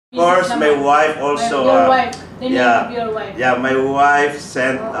Of course, my wife also. Your wife. The name yeah, of your wife. yeah. My wife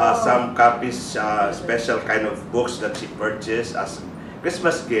sent some copies, special kind of books that she purchased as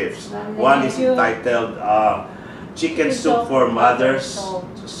Christmas gifts. One is entitled "Chicken Soup for Mother's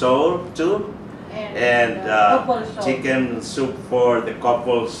Soul" too, and "Chicken Soup for the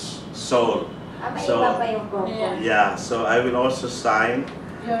Couple's Soul." So yeah, so I will also sign.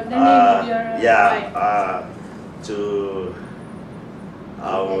 The name of your wife. To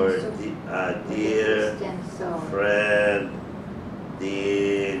our dear friend,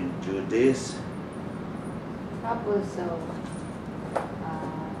 Dean Judith. I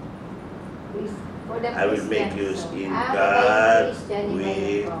will make use in God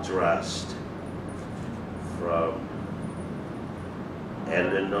we trust. From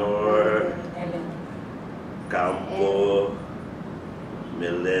Eleanor Campo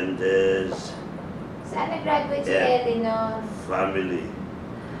Millendez. Sana graduate si Eleanor. Family.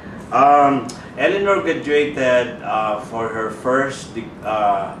 Eleanor graduated for her first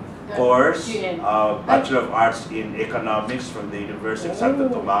course, Bachelor of Arts in Economics from the University of Santo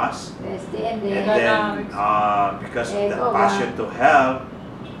Tomas. And then, because of the passion to help,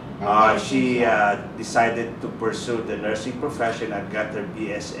 she decided to pursue the nursing profession and got her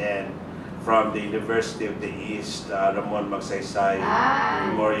BSN from the University of the East, Ramon Magsaysay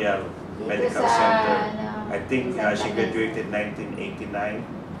Memorial Medical Center. I think she graduated in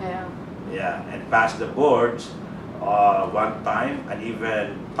 1989. Yeah, and passed the boards one time, and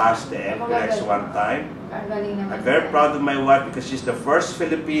even passed the NCLEX one time. I'm very proud of my wife because she's the first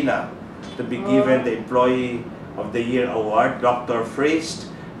Filipina to be given the Employee of the Year award, Dr.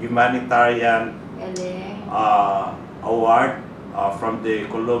 Frist Humanitarian Award from the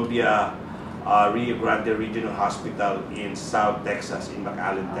Columbia Rio Grande Regional Hospital in South Texas, in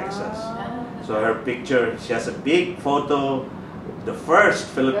McAllen, Texas. So her picture, she has a big photo, the first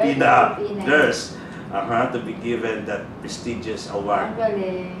Filipina nurse to be given that prestigious award.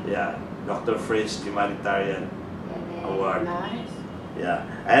 Yeah, Dr. Frist Humanitarian Award. Nice. Yeah,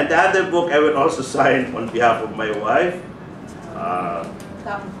 and the other book I will also sign on behalf of my wife.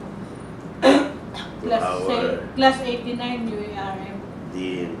 Class 89 UARM.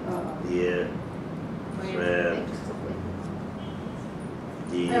 Dear friend,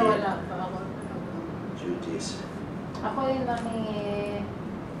 dear Wala pa ako. Judith. Ako yung si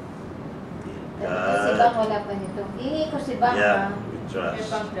Bang wala pa nito. Hingi ko si Bang we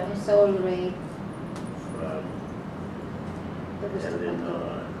trust. Yung soul rate. From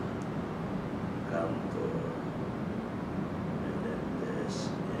Eleanor Campo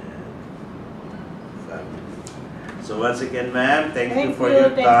Millendez and family. So once again, ma'am, thank you for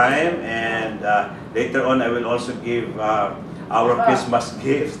your time, and later on I will also give our Christmas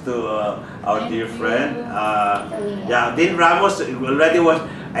gift to our dear friend. Yeah, Dean Ramos already was.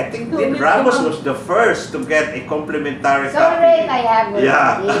 I think Dean Ramos was the first to get a complimentary copy. Sorry, I have one.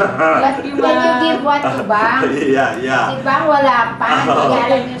 Yeah. Can you give one to Bang? Yeah. Si Bang wala pa. Hindi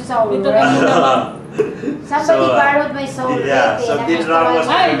alam yung soul rate. Somebody borrowed my soul rate. Yeah, so Dean Ramos,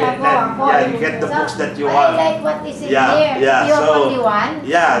 you get the books that you want. I like what is in there. Yeah, you have only one?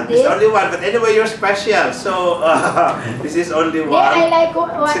 Yeah, there's only one. But anyway, you're special. So this is only one. I like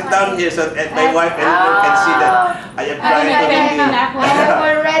what. Sit down here so that my wife and you can see that I am trying to. I have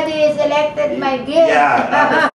already selected my gift. Yeah.